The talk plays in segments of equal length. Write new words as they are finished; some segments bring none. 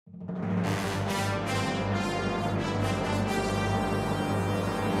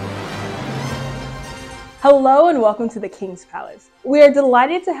Hello and welcome to the King's Palace. We are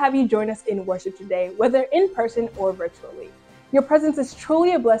delighted to have you join us in worship today, whether in person or virtually. Your presence is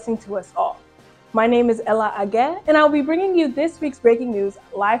truly a blessing to us all. My name is Ella Ageh, and I'll be bringing you this week's breaking news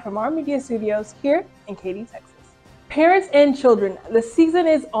live from our media studios here in Katy, Texas. Parents and children, the season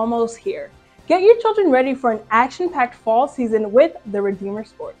is almost here. Get your children ready for an action-packed fall season with the Redeemer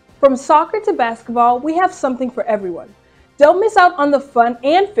Sport. From soccer to basketball, we have something for everyone. Don't miss out on the fun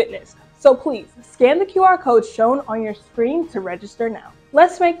and fitness. So please, scan the QR code shown on your screen to register now.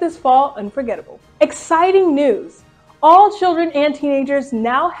 Let's make this fall unforgettable. Exciting news! All children and teenagers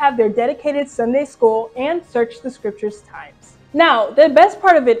now have their dedicated Sunday school and Search the Scriptures times. Now, the best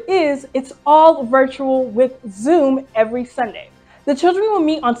part of it is it's all virtual with Zoom every Sunday. The children will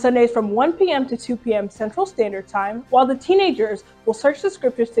meet on Sundays from 1 p.m. to 2 p.m. Central Standard Time, while the teenagers will search the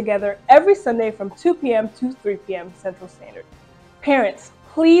scriptures together every Sunday from 2 p.m. to 3 p.m. Central Standard. Parents,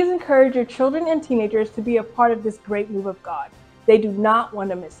 please encourage your children and teenagers to be a part of this great move of God. They do not want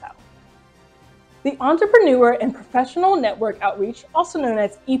to miss out. The Entrepreneur and Professional Network Outreach, also known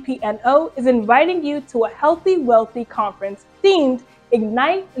as EPNO, is inviting you to a Healthy Wealthy conference themed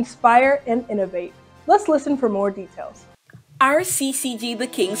Ignite, Inspire, and Innovate. Let's listen for more details. RCCG The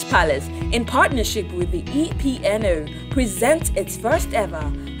King's Palace, in partnership with the EPNO, presents its first ever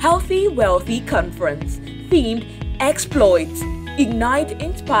Healthy Wealthy Conference themed Exploits, Ignite,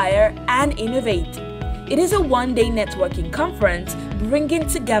 Inspire, and Innovate. It is a one-day networking conference bringing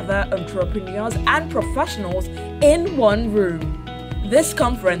together entrepreneurs and professionals in one room. This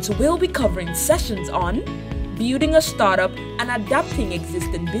conference will be covering sessions on building a startup and adapting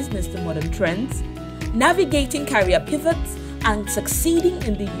existing business to modern trends, navigating career pivots, and succeeding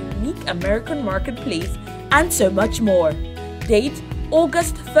in the unique American marketplace, and so much more. Date,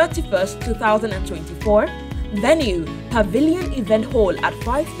 August 31st, 2024. Venue, Pavilion Event Hall at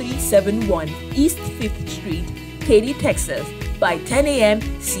 5371 East 5th Street, Katy, Texas, by 10 a.m.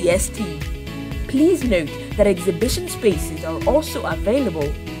 CST. Please note that exhibition spaces are also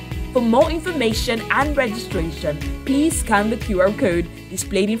available. For more information and registration, please scan the QR code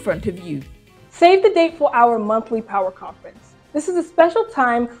displayed in front of you. Save the date for our monthly Power Conference. This is a special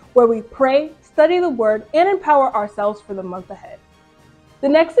time where we pray, study the Word, and empower ourselves for the month ahead. The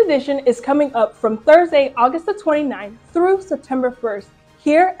next edition is coming up from Thursday, August the 29th through September 1st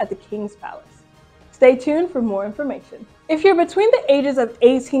here at the King's Palace. Stay tuned for more information. If you're between the ages of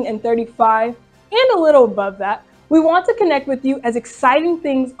 18 and 35 and a little above that, we want to connect with you as exciting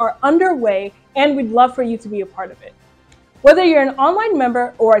things are underway and we'd love for you to be a part of it. Whether you're an online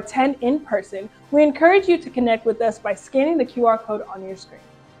member or attend in person, we encourage you to connect with us by scanning the QR code on your screen.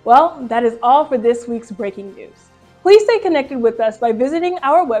 Well, that is all for this week's breaking news. Please stay connected with us by visiting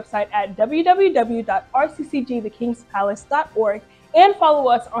our website at www.rccgthekingspalace.org and follow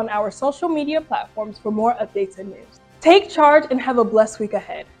us on our social media platforms for more updates and news. Take charge and have a blessed week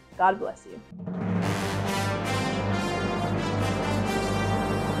ahead. God bless you.